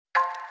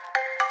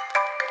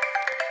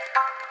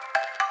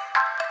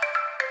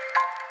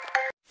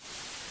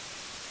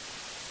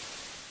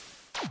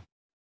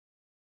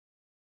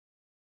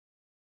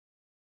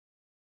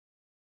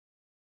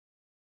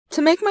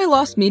To make my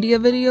lost media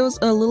videos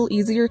a little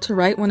easier to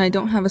write when I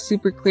don't have a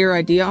super clear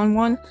idea on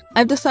one,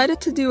 I've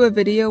decided to do a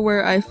video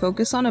where I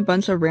focus on a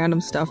bunch of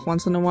random stuff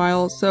once in a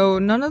while, so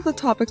none of the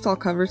topics I'll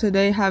cover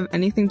today have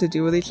anything to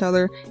do with each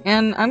other,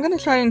 and I'm gonna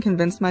try and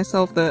convince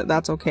myself that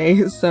that's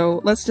okay,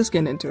 so let's just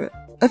get into it.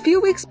 A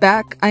few weeks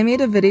back, I made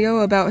a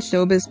video about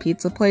Showbiz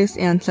Pizza Place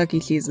and Chuck E.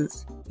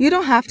 Cheese's. You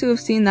don't have to have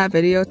seen that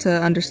video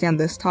to understand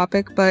this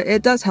topic, but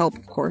it does help,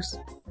 of course.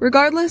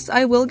 Regardless,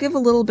 I will give a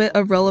little bit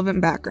of relevant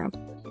background.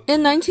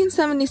 In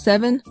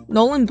 1977,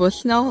 Nolan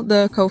Bushnell,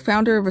 the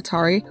co-founder of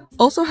Atari,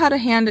 also had a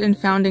hand in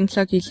founding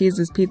Chuck E.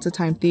 Cheese's Pizza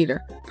Time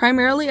Theater,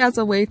 primarily as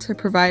a way to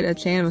provide a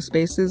chain of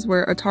spaces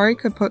where Atari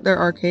could put their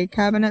arcade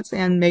cabinets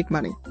and make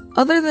money.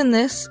 Other than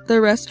this, the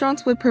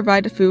restaurants would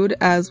provide food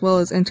as well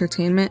as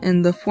entertainment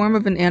in the form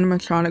of an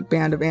animatronic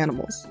band of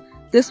animals.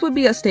 This would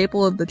be a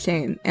staple of the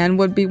chain, and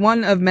would be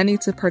one of many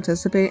to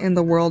participate in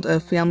the world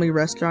of family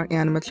restaurant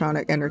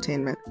animatronic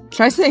entertainment.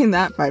 Try saying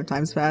that 5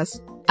 times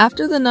fast.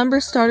 After the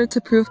numbers started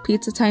to prove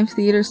Pizza Time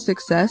Theater's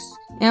success,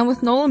 and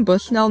with Nolan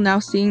Bushnell now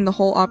seeing the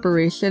whole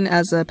operation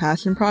as a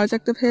passion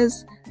project of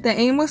his, the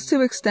aim was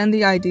to extend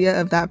the idea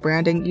of that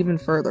branding even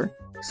further.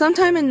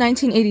 Sometime in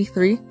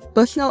 1983,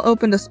 Bushnell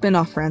opened a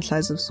spin-off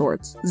franchise of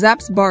sorts,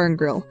 Zapp's Bar and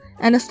Grill,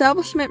 an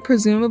establishment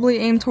presumably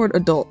aimed toward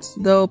adults,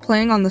 though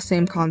playing on the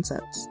same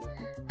concepts.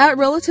 At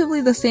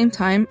relatively the same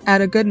time, at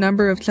a good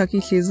number of Chuck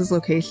E. Cheese's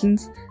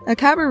locations, a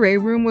cabaret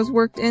room was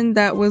worked in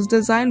that was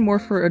designed more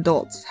for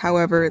adults.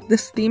 However,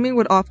 this theming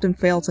would often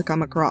fail to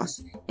come across,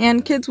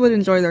 and kids would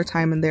enjoy their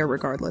time in there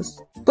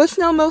regardless.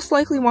 Bushnell most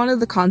likely wanted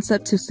the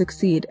concept to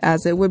succeed,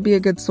 as it would be a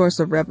good source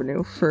of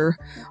revenue, for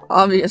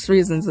obvious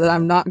reasons that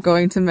I'm not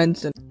going to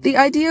mention. The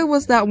idea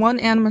was that one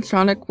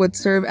animatronic would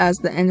serve as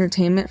the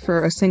entertainment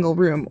for a single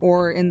room,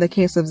 or in the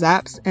case of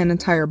Zapp's, an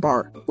entire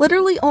bar.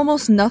 Literally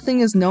almost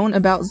nothing is known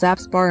about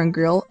Zapp's Bar and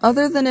Grill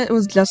other than it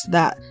was just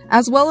that,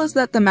 as well as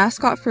that the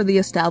mascot for the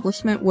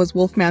establishment was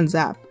Wolfman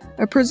Zapp,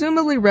 a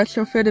presumably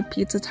retrofitted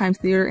Pizza Time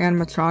Theater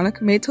animatronic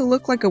made to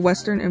look like a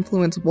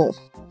Western-influenced wolf.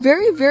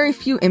 Very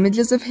few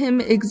images of him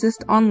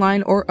exist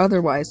online or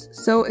otherwise,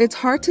 so it's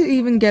hard to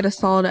even get a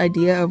solid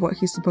idea of what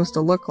he's supposed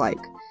to look like.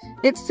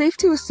 It's safe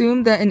to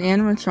assume that an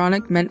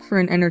animatronic meant for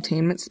an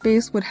entertainment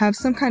space would have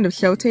some kind of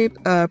show tape,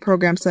 a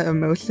programmed set of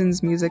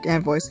motions, music,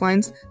 and voice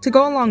lines to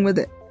go along with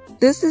it.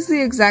 This is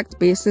the exact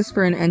basis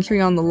for an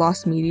entry on the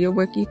Lost Media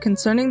Wiki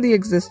concerning the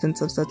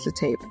existence of such a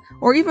tape,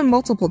 or even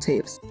multiple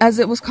tapes, as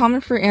it was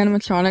common for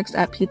animatronics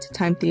at Pizza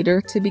Time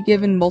Theater to be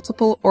given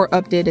multiple or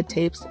updated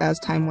tapes as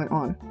time went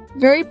on.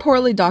 Very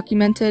poorly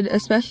documented,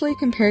 especially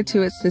compared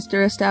to its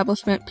sister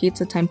establishment,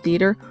 Pizza Time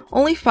Theater,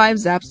 only 5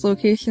 Zapp's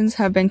locations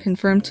have been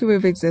confirmed to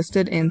have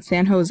existed in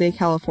San Jose,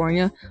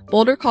 California,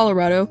 Boulder,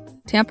 Colorado,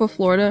 Tampa,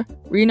 Florida,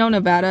 Reno,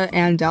 Nevada,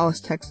 and Dallas,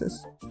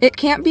 Texas. It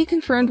can't be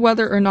confirmed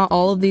whether or not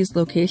all of these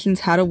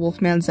locations had a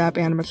Wolfman Zapp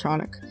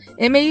animatronic.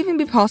 It may even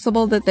be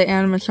possible that the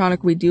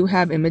animatronic we do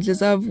have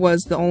images of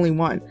was the only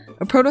one,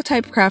 a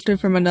prototype crafted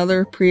from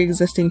another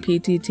pre-existing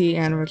PTT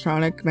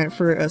animatronic meant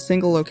for a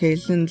single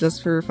location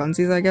just for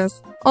funsies, I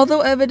guess.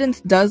 Although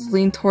evidence does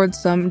lean towards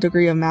some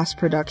degree of mass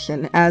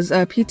production, as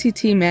a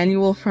PTT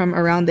manual from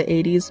around the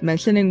 80s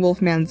mentioning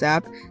Wolfman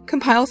Zapp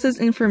compiles his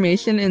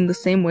information in the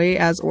same way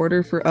as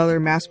ordered for other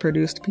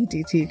mass-produced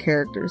PTT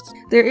characters.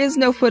 There is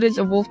no footage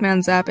of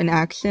Wolfman Zapp in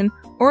action,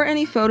 or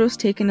any photos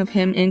taken of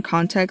him in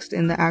context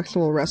in the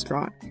actual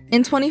restaurant.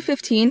 In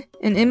 2015,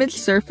 an image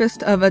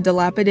surfaced of a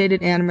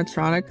dilapidated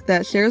animatronic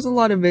that shares a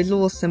lot of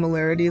visual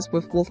similarities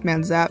with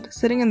Wolfman Zapp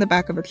sitting in the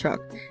back of a truck.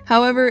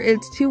 However,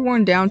 it's too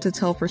worn down to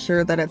tell for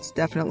sure that it's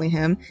definitely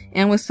him,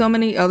 and with so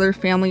many other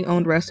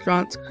family-owned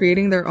restaurants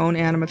creating their own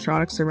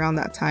animatronics around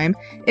that time,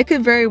 it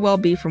could very well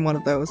be from one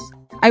of those.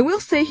 I will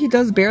say he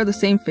does bear the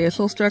same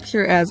facial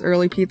structure as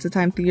early Pizza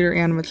Time Theater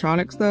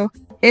animatronics though.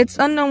 It's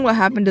unknown what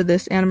happened to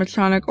this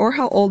animatronic or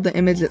how old the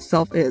image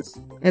itself is.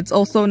 It's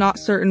also not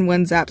certain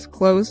when Zapp's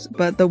closed,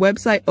 but the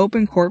website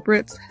Open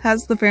Corporates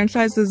has the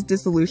franchise's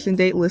dissolution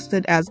date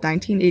listed as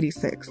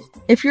 1986.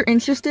 If you're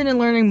interested in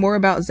learning more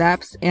about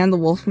Zapp's and the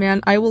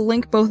Wolfman, I will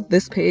link both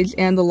this page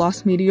and the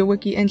Lost Media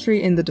Wiki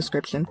entry in the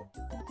description.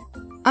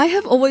 I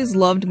have always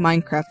loved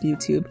Minecraft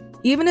YouTube.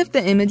 Even if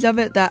the image of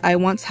it that I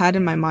once had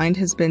in my mind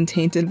has been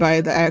tainted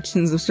by the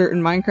actions of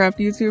certain Minecraft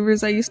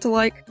YouTubers I used to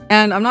like,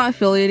 and I'm not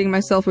affiliating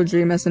myself with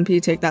Dream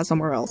SMP, take that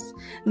somewhere else.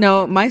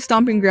 No, my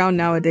stomping ground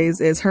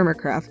nowadays is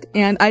Hermitcraft,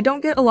 and I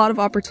don't get a lot of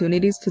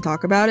opportunities to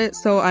talk about it,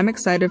 so I'm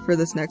excited for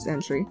this next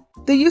entry.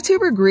 The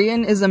YouTuber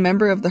Grian is a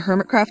member of the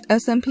Hermitcraft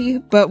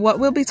SMP, but what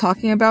we'll be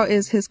talking about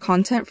is his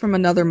content from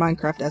another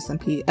Minecraft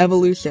SMP,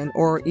 Evolution,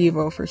 or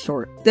Evo for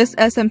short. This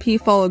SMP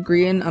followed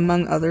Grian,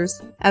 among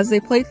others, as they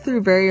played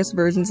through various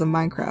versions of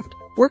Minecraft,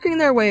 working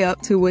their way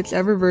up to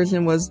whichever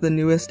version was the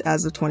newest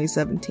as of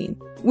 2017.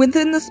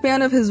 Within the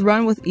span of his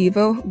run with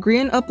Evo,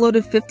 Grian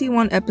uploaded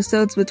 51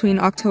 episodes between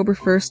October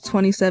 1st,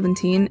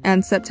 2017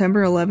 and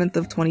September 11th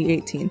of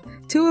 2018,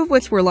 2 of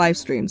which were live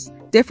streams,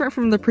 different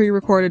from the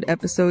pre-recorded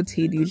episodes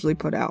he'd usually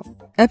put out.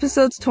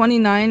 Episodes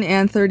 29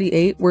 and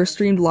 38 were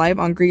streamed live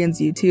on Grian's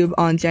YouTube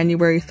on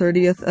January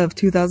 30th of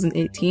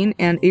 2018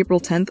 and April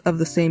 10th of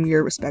the same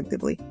year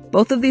respectively.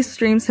 Both of these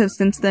streams have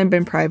since then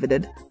been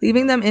privated,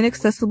 leaving them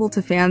inaccessible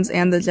to fans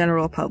and the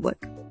general public.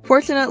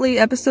 Fortunately,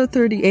 episode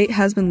 38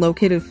 has been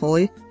located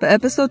fully, but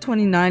episode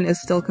 29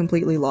 is still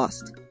completely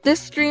lost. This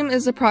stream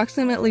is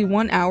approximately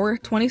 1 hour,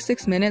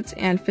 26 minutes,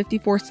 and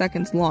 54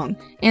 seconds long,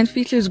 and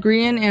features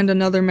Grian and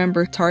another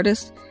member,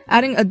 Tardis,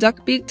 adding a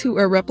duck beak to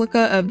a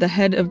replica of the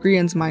head of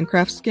Grian's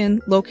Minecraft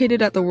skin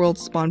located at the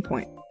world's spawn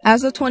point.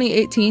 As of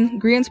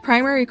 2018, Grian's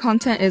primary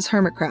content is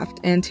Hermitcraft,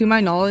 and to my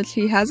knowledge,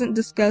 he hasn't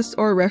discussed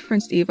or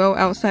referenced EVO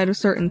outside of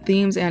certain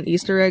themes and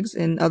Easter eggs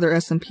in other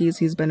SMPs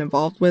he's been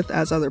involved with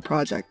as other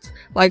projects,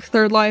 like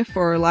Third Life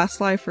or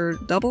Last Life or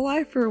Double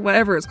Life or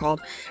whatever it's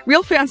called.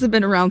 Real fans have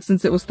been around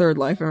since it was Third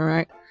Life, am I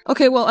right?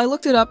 Okay, well, I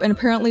looked it up and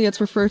apparently it's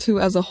referred to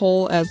as a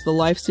whole as the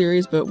Life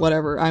series, but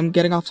whatever, I'm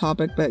getting off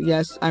topic, but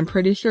yes, I'm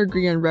pretty sure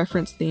Grian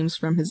referenced themes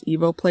from his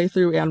EVO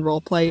playthrough and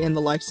roleplay in the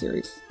Life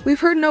series.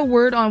 We've heard no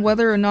word on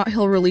whether or not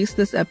he'll release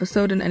this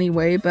episode in any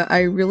way, but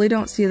I really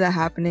don't see that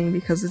happening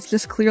because it's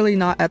just clearly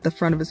not at the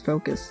front of his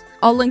focus.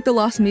 I'll link the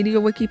Lost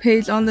Media Wiki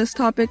page on this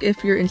topic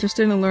if you're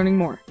interested in learning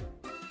more.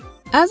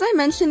 As I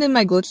mentioned in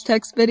my glitch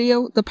text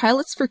video, the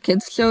pilots for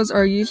kids shows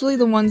are usually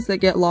the ones that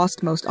get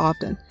lost most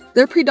often.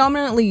 They're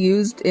predominantly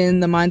used in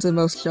the minds of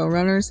most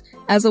showrunners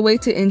as a way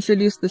to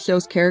introduce the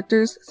show's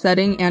characters,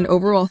 setting, and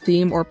overall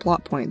theme or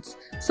plot points.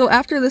 So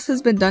after this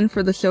has been done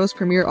for the show's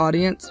premiere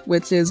audience,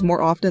 which is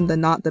more often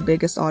than not the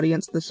biggest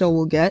audience the show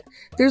will get,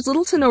 there's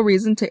little to no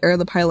reason to air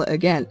the pilot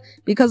again,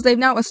 because they've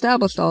now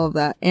established all of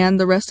that, and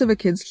the rest of a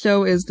kids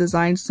show is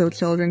designed so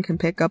children can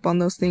pick up on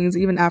those things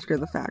even after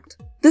the fact.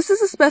 This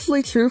is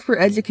especially true for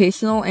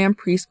educational and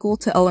preschool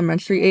to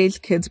elementary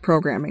age kids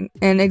programming,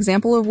 an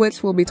example of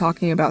which we'll be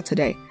talking about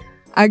today.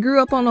 I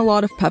grew up on a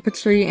lot of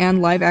puppetry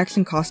and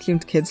live-action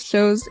costumed kids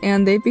shows,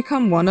 and they've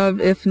become one of,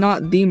 if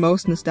not the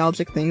most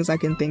nostalgic things I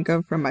can think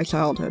of from my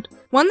childhood.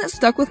 One that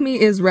stuck with me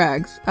is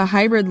Rags, a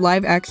hybrid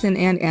live-action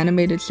and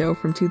animated show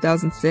from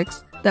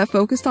 2006 that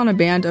focused on a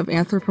band of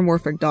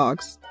anthropomorphic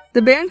dogs.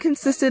 The band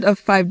consisted of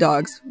 5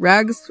 dogs,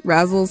 Rags,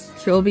 Razzles,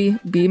 Trilby,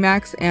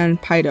 B-Max, and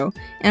Pido,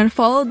 and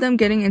followed them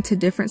getting into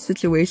different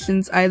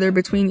situations either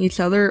between each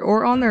other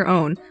or on their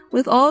own,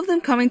 with all of them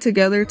coming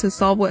together to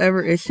solve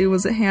whatever issue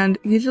was at hand,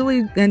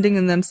 usually ending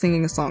in them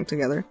singing a song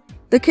together.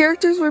 The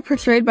characters were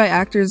portrayed by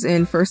actors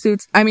in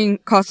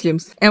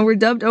costumes, and were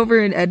dubbed over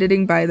in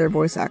editing by their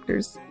voice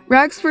actors.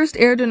 Rags first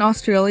aired in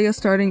Australia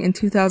starting in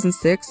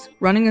 2006,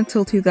 running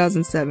until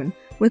 2007.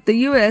 With the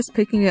US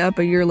picking it up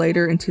a year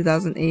later in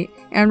 2008,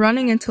 and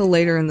running until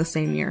later in the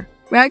same year.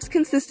 Rags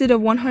consisted of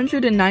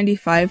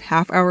 195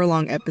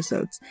 half-hour-long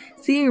episodes,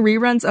 seeing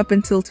reruns up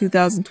until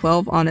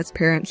 2012 on its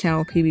parent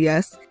channel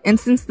PBS, and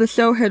since the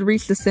show had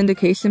reached a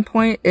syndication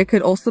point, it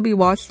could also be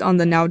watched on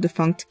the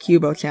now-defunct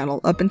Cubo channel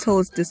up until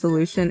its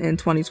dissolution in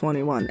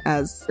 2021,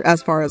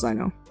 as far as I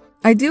know.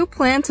 I do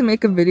plan to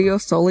make a video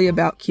solely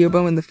about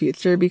Cubo in the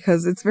future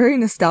because it's very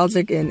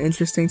nostalgic and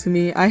interesting to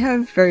me. I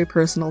have very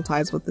personal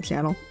ties with the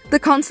channel. The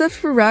concept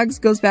for Rags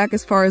goes back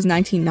as far as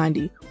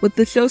 1990, with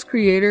the show's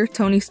creator,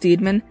 Tony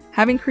Steedman,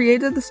 having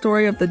created the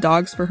story of the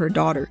dogs for her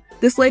daughter.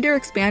 This later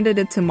expanded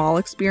into mall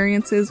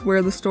experiences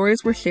where the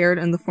stories were shared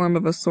in the form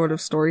of a sort of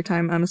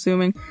storytime, I'm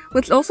assuming,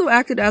 which also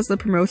acted as the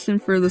promotion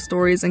for the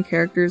stories and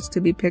characters to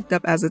be picked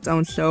up as its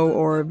own show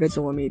or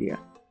visual media.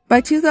 By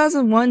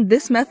 2001,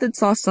 this method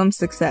saw some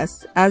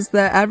success, as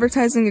the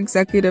advertising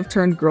executive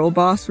turned girl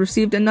boss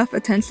received enough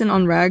attention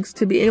on Rags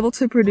to be able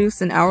to produce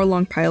an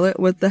hour-long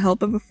pilot with the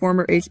help of a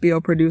former HBO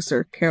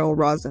producer, Carol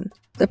Rosen.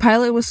 The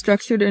pilot was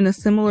structured in a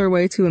similar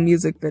way to a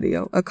music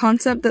video, a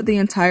concept that the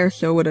entire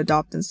show would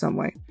adopt in some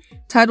way.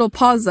 Titled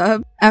Paws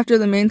Up, after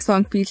the main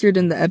song featured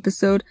in the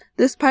episode,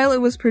 this pilot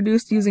was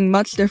produced using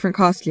much different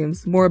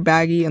costumes, more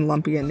baggy and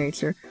lumpy in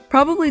nature,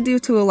 probably due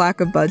to a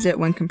lack of budget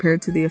when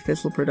compared to the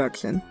official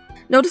production.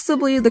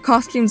 Noticeably, the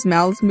costumes'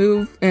 mouths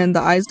move, and the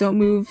eyes don't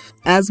move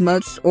as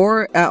much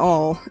or at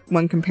all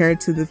when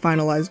compared to the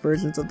finalized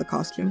versions of the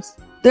costumes.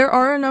 There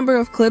are a number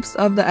of clips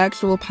of the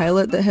actual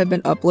pilot that have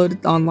been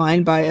uploaded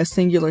online by a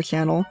singular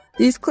channel.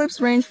 These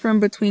clips range from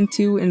between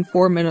 2 and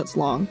 4 minutes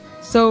long,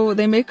 so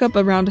they make up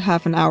around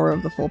half an hour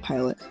of the full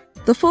pilot.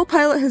 The full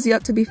pilot has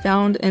yet to be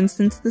found, and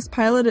since this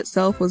pilot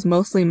itself was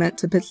mostly meant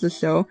to pitch the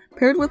show,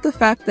 paired with the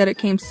fact that it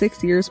came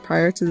 6 years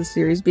prior to the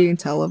series being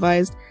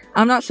televised,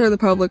 I'm not sure the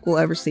public will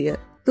ever see it.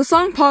 The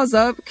song Paws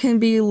Up can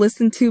be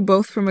listened to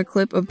both from a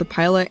clip of the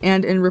pilot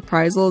and in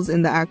reprisals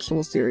in the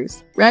actual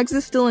series. Rags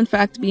is still in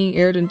fact being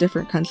aired in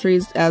different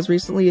countries as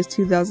recently as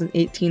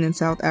 2018 in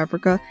South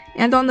Africa,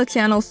 and on the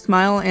channels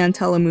Smile and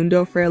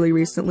Telemundo fairly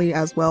recently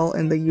as well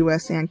in the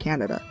US and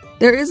Canada.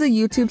 There is a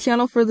YouTube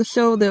channel for the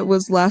show that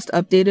was last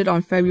updated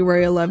on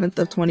February 11th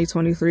of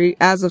 2023,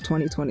 as of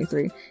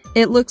 2023.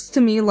 It looks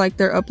to me like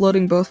they're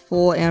uploading both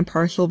full and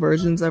partial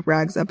versions of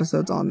Rags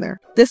episodes on there.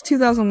 This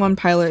 2001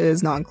 pilot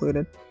is not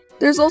included.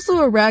 There's also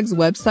a Rags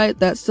website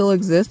that still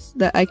exists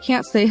that I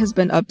can't say has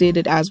been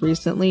updated as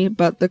recently,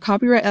 but the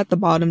copyright at the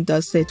bottom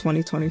does say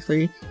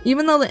 2023,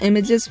 even though the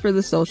images for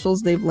the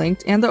socials they've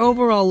linked and the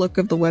overall look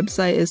of the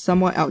website is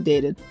somewhat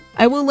outdated.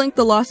 I will link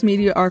the Lost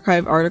Media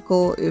Archive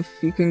article, if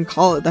you can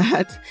call it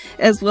that,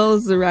 as well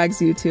as the Rags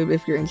YouTube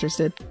if you're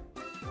interested.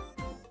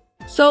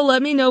 So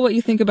let me know what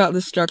you think about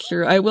this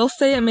structure. I will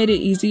say it made it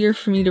easier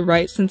for me to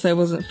write since I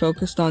wasn't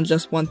focused on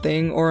just one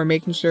thing or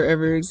making sure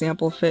every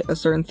example fit a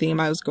certain theme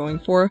I was going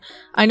for.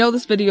 I know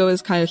this video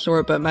is kind of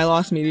short, but my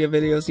Lost Media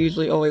videos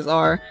usually always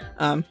are.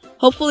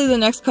 Hopefully the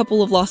next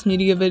couple of Lost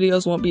Media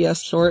videos won't be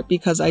as short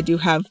because I do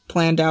have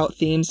planned out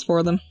themes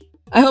for them.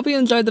 I hope you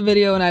enjoyed the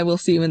video and I will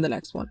see you in the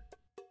next one.